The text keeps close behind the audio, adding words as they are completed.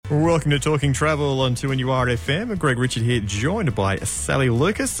Welcome to Talking Travel on 2NURFM. Greg Richard here, joined by Sally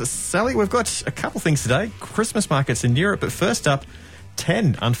Lucas. Sally, we've got a couple things today. Christmas markets in Europe, but first up,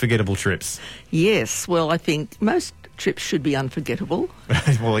 10 unforgettable trips. Yes, well, I think most trips should be unforgettable.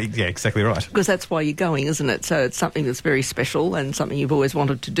 Well, yeah, exactly right. Because that's why you're going, isn't it? So it's something that's very special and something you've always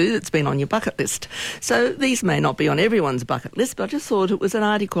wanted to do that's been on your bucket list. So these may not be on everyone's bucket list, but I just thought it was an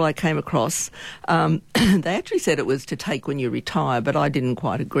article I came across. They actually said it was to take when you retire, but I didn't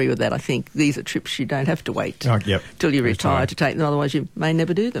quite agree with that. I think these are trips you don't have to wait till you retire to take them, otherwise you may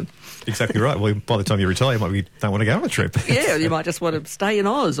never do them. Exactly right. Well, by the time you retire, you might don't want to go on a trip. Yeah, you might just want to stay in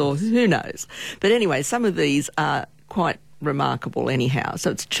Oz, or who knows. But anyway, some of these are quite remarkable anyhow. So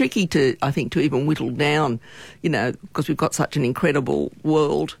it's tricky to, I think, to even whittle down, because we've got such an incredible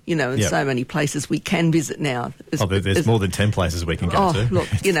world, and so many places we can visit now. There's more than 10 places we can go to. Look,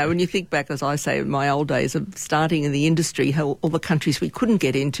 when you think back, as I say, in my old days of starting in the industry, how all the countries we couldn't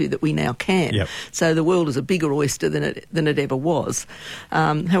get into that we now can. Yep. So the world is a bigger oyster than it ever was.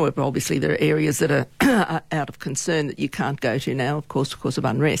 However, obviously there are areas that are out of concern that you can't go to now, of course, because of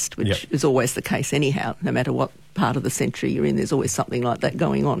unrest, which is always the case anyhow, no matter what part of the century you're in, there's always something like that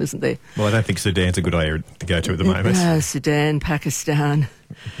going on, isn't there? Well, I don't think Sudan's a good area to go to at the moment. No, Sudan, Pakistan,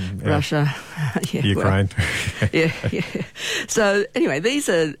 Russia, Ukraine. Yeah. So anyway, these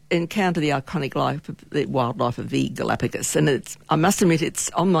are encounter the iconic wildlife of the Galapagos, and I must admit it's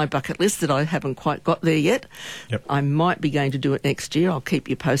on my bucket list that I haven't quite got there yet. Yep. I might be going to do it next year. I'll keep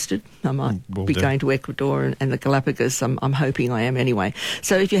you posted. I might be going to Ecuador and the Galapagos. I'm hoping I am anyway.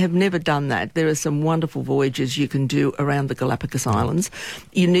 So if you have never done that, there are some wonderful voyages you can do around the Galapagos Islands.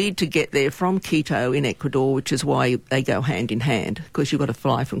 You need to get there from Quito in Ecuador, which is why they go hand in hand, because you've got to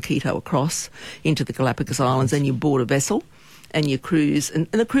fly from Quito across into the Galapagos Islands, and you board a vessel and you cruise, and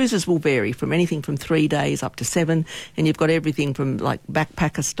the cruises will vary from anything from 3 days up to 7, and you've got everything from like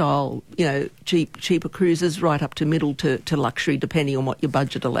backpacker style, cheaper cruises right up to middle to luxury, depending on what your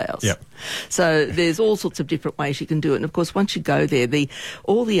budget allows. Yep. So there's all sorts of different ways you can do it, and of course once you go there,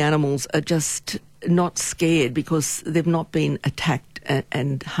 all the animals are just not scared because they've not been attacked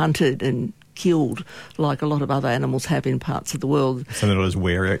and hunted and killed like a lot of other animals have in parts of the world. So they're not as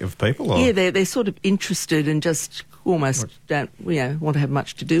wary of people? Or? Yeah, they're sort of interested and just almost don't want to have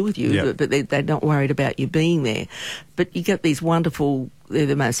much to do with you, but they're not worried about you being there. But you get these wonderful, they're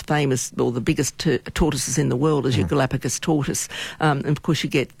the most famous or the biggest tortoises in the world is your Galapagos tortoise. And of course you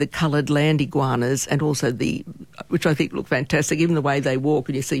get the coloured land iguanas, and also which I think look fantastic, even the way they walk,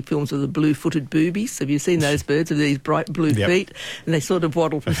 and you see films of the blue-footed boobies. Have you seen those birds with these bright blue feet? And they sort of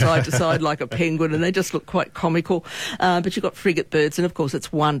waddle from side to side like a penguin, and they just look quite comical. But you've got frigate birds, and of course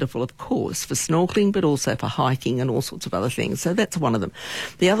it's wonderful, of course, for snorkelling, but also for hiking and all sorts of other things. So that's one of them.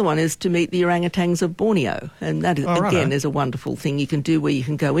 The other one is to meet the orangutans of Borneo, and that is, again, is a wonderful thing you can do where you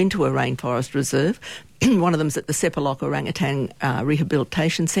can go into a rainforest reserve. One of them's at the Sepalok Orangutan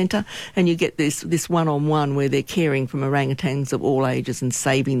Rehabilitation Centre, and you get this one-on-one where they're caring from orangutans of all ages and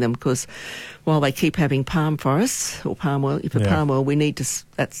saving them, because while they keep having palm forests or palm oil, palm oil, we need to,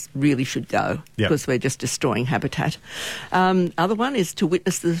 that really should go, because we're just destroying habitat. Other one is to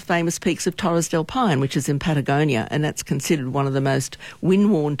witness the famous peaks of Torres del Paine, which is in Patagonia, and that's considered one of the most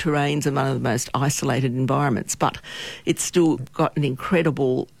wind-worn terrains and one of the most isolated environments, but it's still got an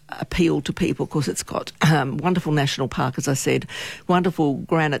incredible appeal to people because it's got wonderful national park, as I said, wonderful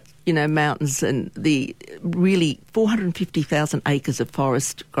granite, mountains, and the really 450,000 acres of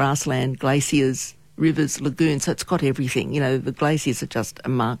forest, grassland, glaciers, rivers, lagoons, so it's got everything. The glaciers are just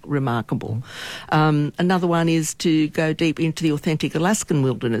remarkable. Another one is to go deep into the authentic Alaskan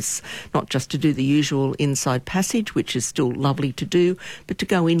wilderness, not just to do the usual inside passage, which is still lovely to do, but to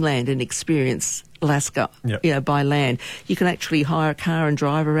go inland and experience Alaska, by land. You can actually hire a car and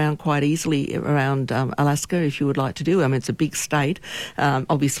drive around quite easily around Alaska if you would like to do. I mean, it's a big state.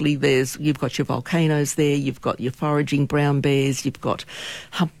 Obviously, you've got your volcanoes there, you've got your foraging brown bears, you've got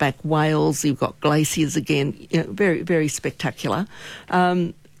humpback whales, you've got glaciers again. Very, very spectacular.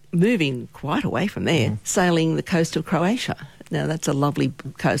 Moving quite away from there, sailing the coast of Croatia. Now, that's a lovely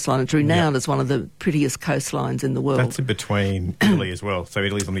coastline. It's renowned as one of the prettiest coastlines in the world. That's in between Italy as well. So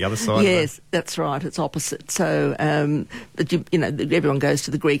Italy's on the other side. Yes, that's right. It's opposite. So, everyone goes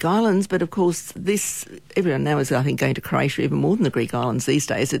to the Greek islands, but of course, everyone now is, I think, going to Croatia even more than the Greek islands these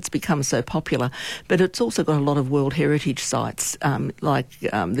days. It's become so popular. But it's also got a lot of World Heritage sites,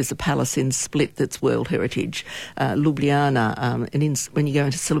 there's a palace in Split that's World Heritage, Ljubljana, and when you go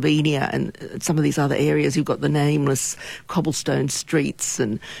into Slovenia and some of these other areas, you've got the nameless cobblestone cobblestone streets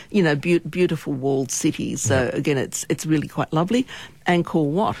and, beautiful walled cities. So, again, it's really quite lovely. Angkor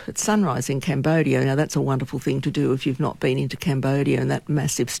Wat at sunrise in Cambodia. Now, that's a wonderful thing to do if you've not been into Cambodia, and that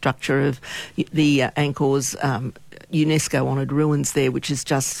massive structure of the Angkor's UNESCO honoured ruins there, which is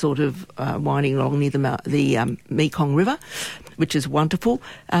just sort of winding along near the Mekong River, which is wonderful.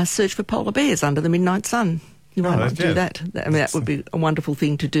 Search for polar bears under the midnight sun. You might not do that. I mean, that would be a wonderful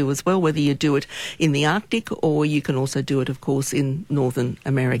thing to do as well, whether you do it in the Arctic or you can also do it, of course, in Northern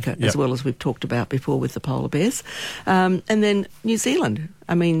America, as well as we've talked about before with the polar bears. And then New Zealand.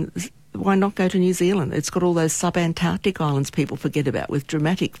 I mean, why not go to New Zealand? It's got all those subantarctic islands people forget about with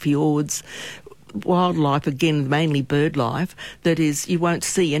dramatic fjords, wildlife, again, mainly bird life, that is you won't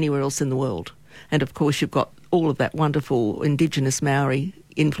see anywhere else in the world. And, of course, you've got all of that wonderful indigenous Maori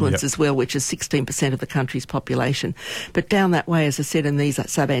influence as well, which is 16% of the country's population. But down that way, as I said, in these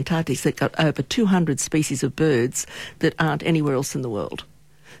subantarctics, they've got over 200 species of birds that aren't anywhere else in the world.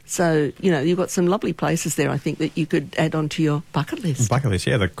 So, you've got some lovely places there, I think, that you could add onto your bucket list. Bucket list,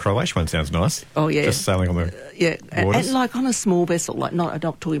 yeah. The Croatian one sounds nice. Oh, yeah. Just sailing on the waters. And like on a small vessel, like I'm not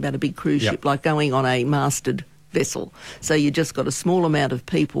talking about a big cruise ship, like going on a masted vessel. So you just got a small amount of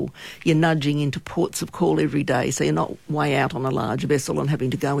people. You're nudging into ports of call every day, so you're not way out on a large vessel and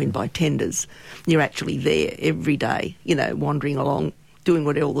having to go in by tenders. You're actually there every day, wandering along, doing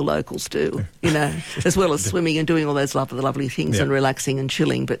what all the locals do, as well as swimming and doing all those lovely things and relaxing and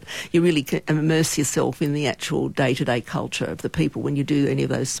chilling. But you really can immerse yourself in the actual day-to-day culture of the people when you do any of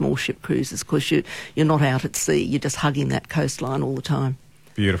those small ship cruises, because you're not out at sea. You're just hugging that coastline all the time.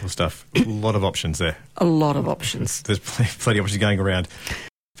 Beautiful stuff. A lot of options there. A lot of options. There's plenty of options going around.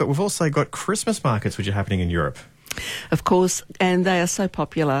 But we've also got Christmas markets which are happening in Europe. Of course, and they are so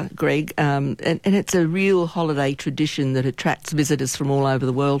popular, Greg, and it's a real holiday tradition that attracts visitors from all over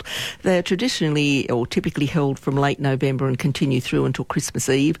the world. They are traditionally or typically held from late November and continue through until Christmas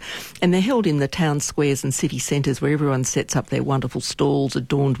Eve, and they're held in the town squares and city centres where everyone sets up their wonderful stalls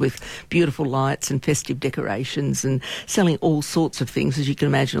adorned with beautiful lights and festive decorations and selling all sorts of things, as you can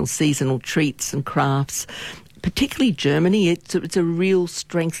imagine, seasonal treats and crafts. Particularly Germany, it's a real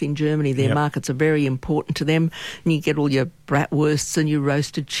strength in Germany. Their markets are very important to them. And you get all your bratwursts and your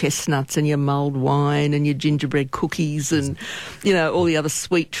roasted chestnuts and your mulled wine and your gingerbread cookies and, all the other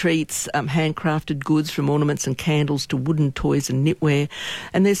sweet treats, handcrafted goods from ornaments and candles to wooden toys and knitwear.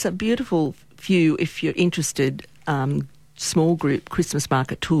 And there's a beautiful few, if you're interested, small group Christmas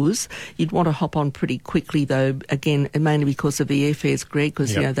market tours. You'd want to hop on pretty quickly, though, again, mainly because of the airfares, Greg,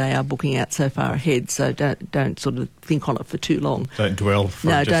 because they are booking out so far ahead, so don't sort of think on it for too long. Don't dwell.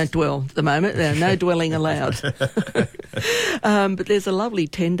 Don't dwell at the moment. No dwelling allowed. But there's a lovely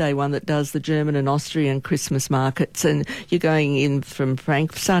 10-day one that does the German and Austrian Christmas markets, and you're going in from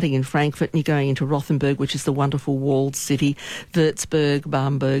starting in Frankfurt, and you're going into Rothenburg, which is the wonderful walled city, Würzburg,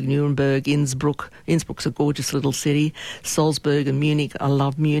 Bamberg, Nuremberg, Innsbruck. Innsbruck's a gorgeous little city. Salzburg and Munich. I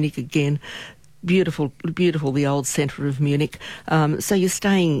love Munich again. Beautiful, the old centre of Munich. So you're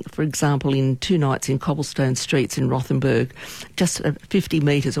staying, for example, in 2 nights in cobblestone streets in Rothenburg, just 50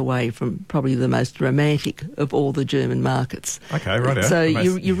 metres away from probably the most romantic of all the German markets. Okay, right. So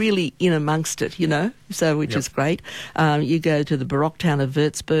you're really in amongst it, so which is great. You go to the Baroque town of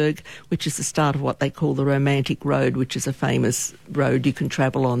Würzburg, which is the start of what they call the Romantic Road, which is a famous road you can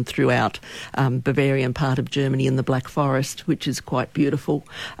travel on throughout Bavarian part of Germany in the Black Forest, which is quite beautiful.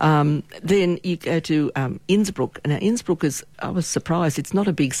 Then you go to Innsbruck. Now, Innsbruck I was surprised, it's not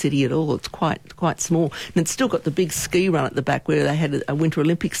a big city at all. It's quite small. And it's still got the big ski run at the back where they had a Winter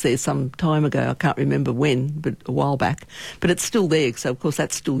Olympics there some time ago. I can't remember when, but a while back. But it's still there, so of course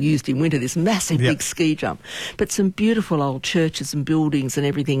that's still used in winter, this massive big ski jump. But some beautiful old churches and buildings and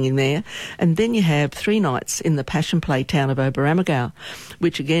everything in there. And then you have 3 nights in the Passion Play town of Oberammergau,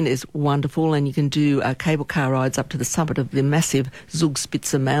 which again is wonderful, and you can do cable car rides up to the summit of the massive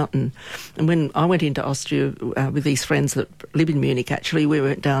Zugspitze mountain. And when I went into Austria with these friends that live in Munich, actually, we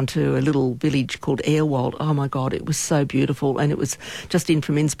went down to a little village called Ehrwald. Oh, my God, it was so beautiful. And it was just in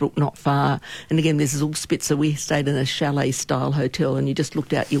from Innsbruck, not far. And again, there's Zugspitze. We stayed in a chalet-style hotel, and you just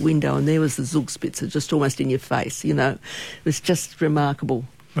looked out your window, and there was the Zugspitze just almost in your face, It was just remarkable.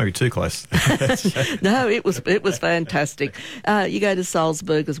 Maybe too close. No, it was fantastic. You go to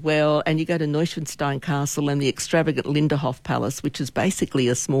Salzburg as well, and you go to Neuschwanstein Castle and the extravagant Linderhof Palace, which is basically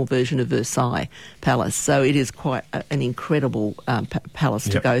a small version of Versailles Palace. So it is quite an incredible palace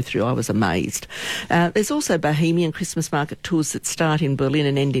to go through. I was amazed. There's also Bohemian Christmas market tours that start in Berlin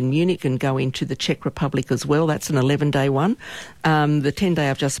and end in Munich and go into the Czech Republic as well. That's an 11-day one. The 10-day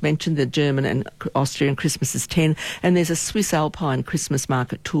I've just mentioned, the German and Austrian Christmas is 10. And there's a Swiss Alpine Christmas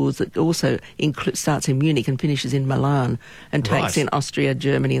market guided tours that also starts in Munich and finishes in Milan and takes in Austria,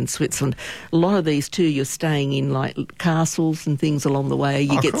 Germany and Switzerland. A lot of these too, you're staying in like castles and things along the way.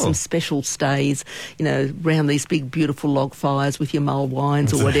 You get some special stays, around these big beautiful log fires with your mulled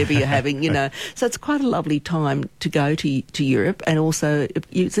wines or whatever you're having, So it's quite a lovely time to go to Europe, and also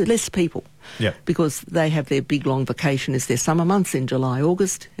it's less people. Yeah. Because they have their big long vacation as their summer months in July,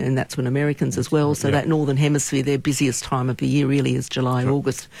 August, and that's when Americans as well. So that Northern Hemisphere, their busiest time of the year really is July,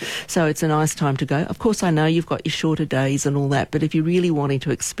 August. So it's a nice time to go. Of course, I know you've got your shorter days and all that, but if you're really wanting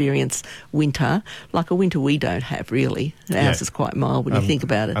to experience winter, like a winter we don't have really, ours is quite mild when you think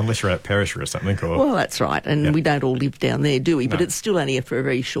about it. Unless you're at Perisher or something. Well, that's right, and we don't all live down there, do we? No. But it's still only for a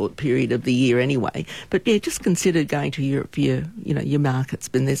very short period of the year anyway. But yeah, just consider going to Europe for your markets.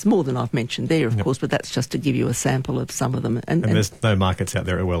 And there's more than I've mentioned there, of course, but that's just to give you a sample of some of them. And there's no markets out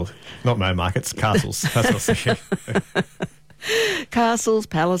there, not no markets, castles. That's what I was thinking. Castles,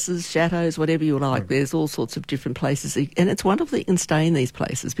 palaces, chateaux, whatever you like. There's all sorts of different places. And it's wonderful that you can stay in these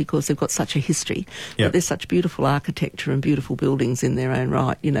places because they've got such a history. But there's such beautiful architecture and beautiful buildings in their own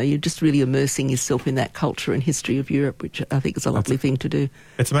right. You're just really immersing yourself in that culture and history of Europe, which I think is a lovely thing to do.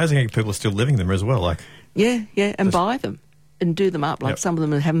 It's amazing how people are still living them as well. And buy them. And do them up. Some of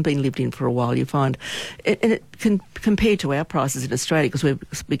them haven't been lived in for a while. You find, and it can compared to our prices in Australia because we've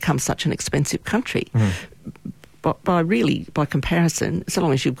become such an expensive country. But by comparison, so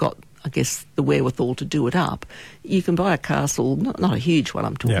long as you've got, I guess, the wherewithal to do it up, you can buy a castle, not a huge one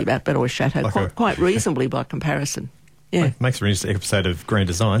I'm talking about, but or a chateau quite reasonably by comparison. Yeah. Makes for an interesting episode of Grand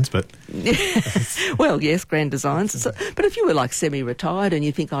Designs, but... Well, yes, Grand Designs. So, but if you were like semi-retired and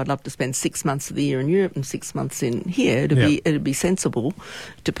you think I'd love to spend 6 months of the year in Europe and 6 months in here, it'd be sensible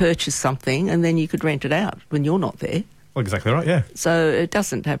to purchase something and then you could rent it out when you're not there. Well, exactly right, yeah. So it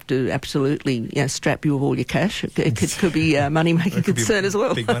doesn't have to absolutely strap you with all your cash. It could be a money-making concern as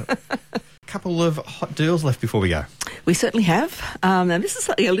well. Couple of hot deals left before we go. We certainly have. Now, this is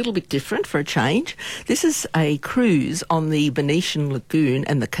something a little bit different for a change. This is a cruise on the Venetian Lagoon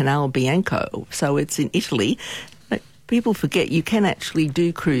and the Canal Bianco. So it's in Italy. People forget you can actually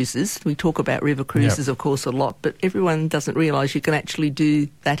do cruises. We talk about river cruises, of course, a lot, but everyone doesn't realise you can actually do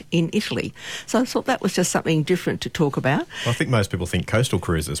that in Italy. So I thought that was just something different to talk about. Well, I think most people think coastal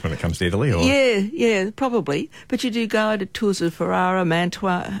cruises when it comes to Italy. Or... Yeah, probably. But you do guided tours of Ferrara,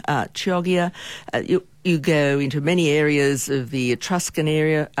 Mantua, Chioggia. You go into many areas of the Etruscan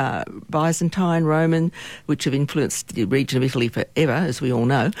area, Byzantine, Roman, which have influenced the region of Italy forever, as we all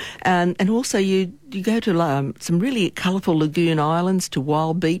know. And also you go to some really colourful lagoon islands, to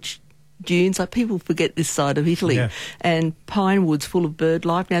wild beach dunes. Like people forget this side of Italy, and pine woods full of bird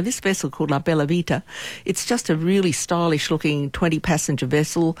life. Now, this vessel called La Bella Vita, it's just a really stylish-looking 20-passenger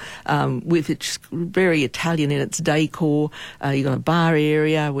vessel with it's very Italian in its decor. You've got a bar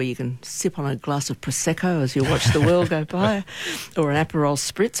area where you can sip on a glass of Prosecco as you watch the world go by, or an Aperol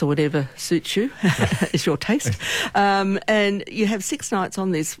Spritz, or whatever suits you, is your taste. And you have 6 nights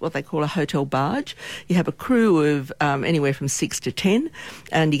on this, what they call a hotel barge. You have a crew of anywhere from 6 to 10,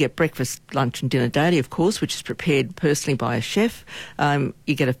 and you get breakfast, lunch and dinner daily, of course, which is prepared personally by a chef.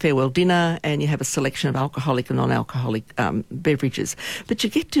 You get a farewell dinner and you have a selection of alcoholic and non-alcoholic beverages. But you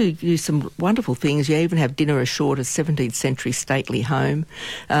get to do some wonderful things. You even have dinner ashore at a 17th century stately home.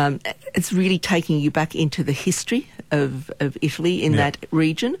 It's really taking you back into the history of Italy in that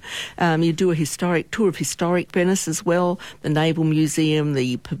region. You do a historic tour of historic Venice as well, the Naval Museum,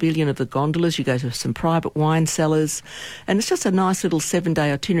 the Pavilion of the Gondolas. You go to some private wine cellars. And it's just a nice little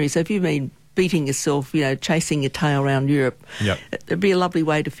 7-day itinerary. So if you've been beating yourself, chasing your tail around Europe, it'd be a lovely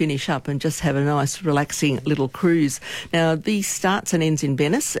way to finish up and just have a nice, relaxing little cruise. Now, these starts and ends in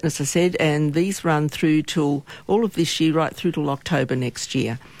Venice, as I said, and these run through till all of this year, right through till October next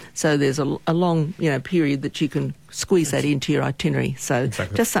year. So there's a long, period that you can squeeze that into your itinerary. So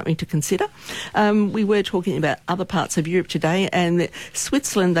just something to consider. We were talking about other parts of Europe today, and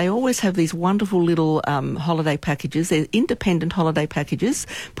Switzerland, they always have these wonderful little holiday packages. They're independent holiday packages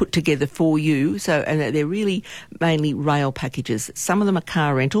put together for you. And they're really mainly rail packages. Some of them are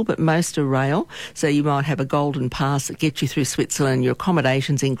car rental, but most are rail. So you might have a golden pass that gets you through Switzerland, your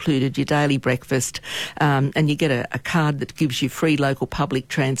accommodations included, your daily breakfast, and you get a card that gives you free local public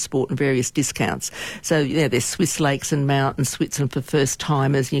transport and various discounts. So there's Swiss lakes and mountains, Switzerland for first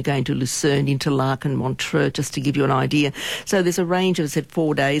timers, and you're going to Lucerne, Interlaken, Montreux, just to give you an idea. So there's a range of,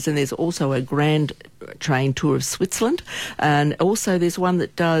 4 days, and there's also a grand train tour of Switzerland. And also there's one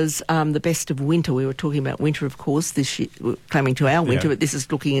that does the best of winter. We were talking about winter, of course, this year, we're coming to our winter, but this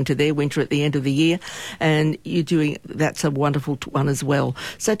is looking into their winter at the end of the year. And that's a wonderful one as well.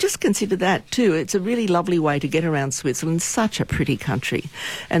 So just consider that too. It's a really lovely way to get around Switzerland. Such a pretty country.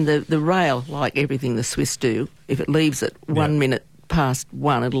 And the rail, like everything the Swiss do, if it leaves at 1 minute past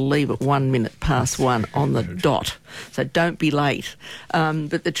 1, it'll leave at 1 minute past 1 on the dot. So don't be late.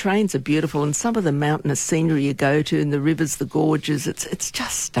 But the trains are beautiful, and some of the mountainous scenery you go to, and the rivers, the gorges, it's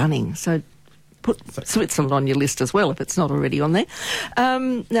just stunning. So put Switzerland on your list as well if it's not already on there.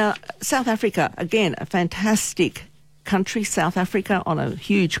 Now, South Africa, again, a fantastic country. South Africa on a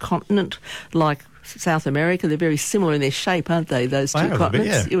huge continent like South America. They're very similar in their shape, aren't they, those two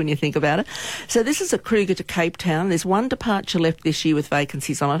continents, when you think about it. So this is a Kruger to Cape Town. There's one departure left this year with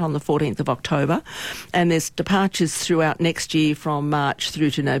vacancies on it on the 14th of October, and there's departures throughout next year from March through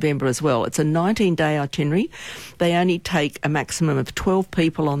to November as well. It's a 19-day itinerary. They only take a maximum of 12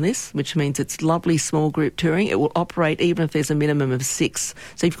 people on this, which means it's lovely small group touring. It will operate even if there's a minimum of 6.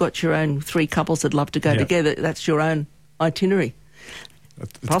 So you've got your own 3 couples that love to go together. That's your own itinerary.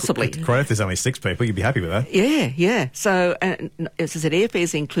 Possibly. It's great if there's only 6 people. You'd be happy with that. Yeah. So, as I said,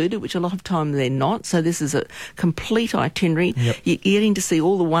 airfares included, which a lot of time they're not. So this is a complete itinerary. Yep. You're getting to see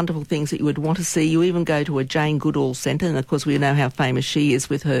all the wonderful things that you would want to see. You even go to a Jane Goodall Centre, and of course we know how famous she is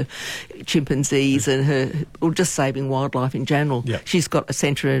with her chimpanzees and just saving wildlife in general. Yep. She's got a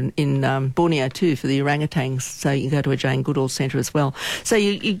centre in Borneo too for the orangutans, so you can go to a Jane Goodall Centre as well. So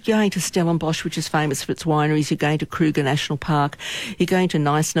you're going to Stellenbosch, which is famous for its wineries. You're going to Kruger National Park. You're going to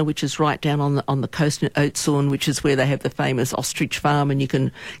Neisner, which is right down on the coast in Oudtshoorn, which is where they have the famous ostrich farm, and you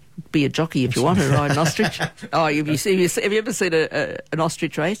can be a jockey if you want to ride an ostrich. Have you ever seen an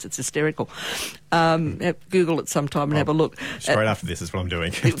ostrich race? It's hysterical. Google it sometime and have a look. Straight after this is what I'm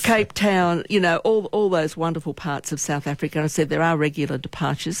doing. Cape Town, all those wonderful parts of South Africa. And I said there are regular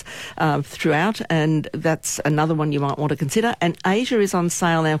departures throughout, and that's another one you might want to consider. And Asia is on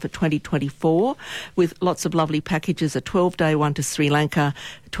sale now for 2024 with lots of lovely packages, a 12-day one to Sri Lanka,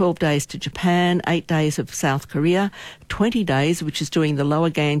 12 days to Japan, 8 days of South Korea, 20 days, which is doing the Lower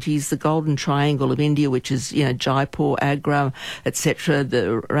Ganges, the Golden Triangle of India, which is, Jaipur, Agra, etc.,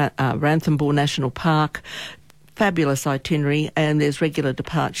 the Ranthambore National Park. Fabulous itinerary, and there's regular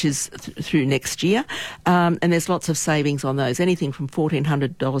departures through next year, and there's lots of savings on those, anything from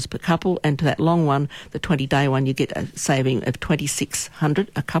 $1,400 per couple, and to that long one, the 20-day one, you get a saving of $2,600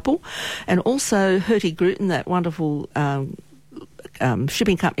 a couple. And also Hurtigruten, that wonderful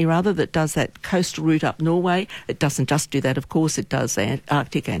shipping company that does that coastal route up Norway. It doesn't just do that, of course. It does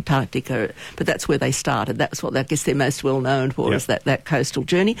Arctic, Antarctica, but that's where they started. That's what I guess they're most well known for, is that coastal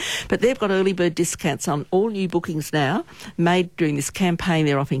journey. But they've got early bird discounts on all new bookings now made during this campaign.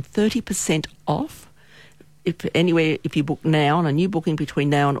 They're offering 30% off. If you book now on a new booking between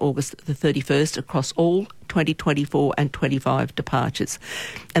now and August the 31st across all 2024 and 25 departures.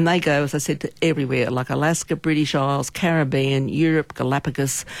 And they go, as I said, to everywhere, like Alaska, British Isles, Caribbean, Europe,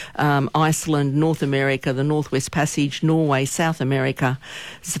 Galapagos, Iceland, North America, the Northwest Passage, Norway, South America,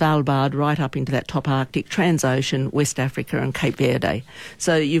 Svalbard, right up into that top Arctic, Transocean, West Africa and Cape Verde.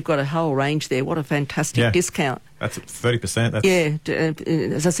 So you've got a whole range there. What a fantastic discount. That's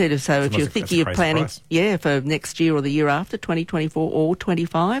 30%. As I said, so if you're thinking of planning, for next year or the year after, 2024 or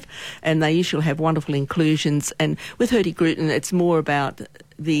 25, and they usually have wonderful inclusions. And with Hurtigruten, it's more about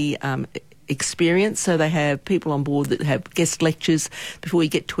the experience. So they have people on board that have guest lectures. Before you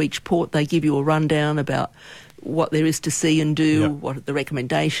get to each port, they give you a rundown about what there is to see and do, what the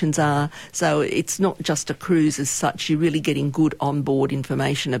recommendations are. So it's not just a cruise as such. You're really getting good on-board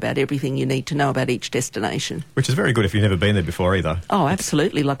information about everything you need to know about each destination. Which is very good if you've never been there before either. Oh,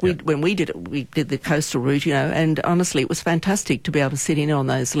 absolutely. Like when we did it, we did the coastal route, and honestly, it was fantastic to be able to sit in on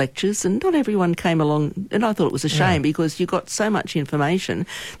those lectures, and not everyone came along, and I thought it was a shame because you got so much information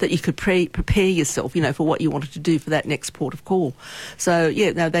that you could prepare yourself, for what you wanted to do for that next port of call. So,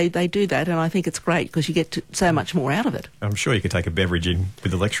 they do that, and I think it's great because you get so much more out of it. I'm sure you could take a beverage in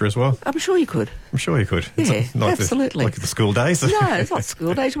with the lecture as well. I'm sure you could. Yeah, absolutely. Like the school days. No, it's not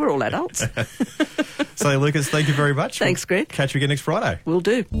school days. We're all adults. So, Lucas, thank you very much. Thanks, Greg. Catch you again next Friday. Will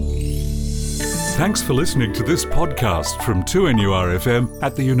do. Thanks for listening to this podcast from 2NURFM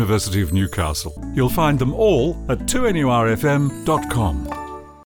at the University of Newcastle. You'll find them all at 2NURFM.com.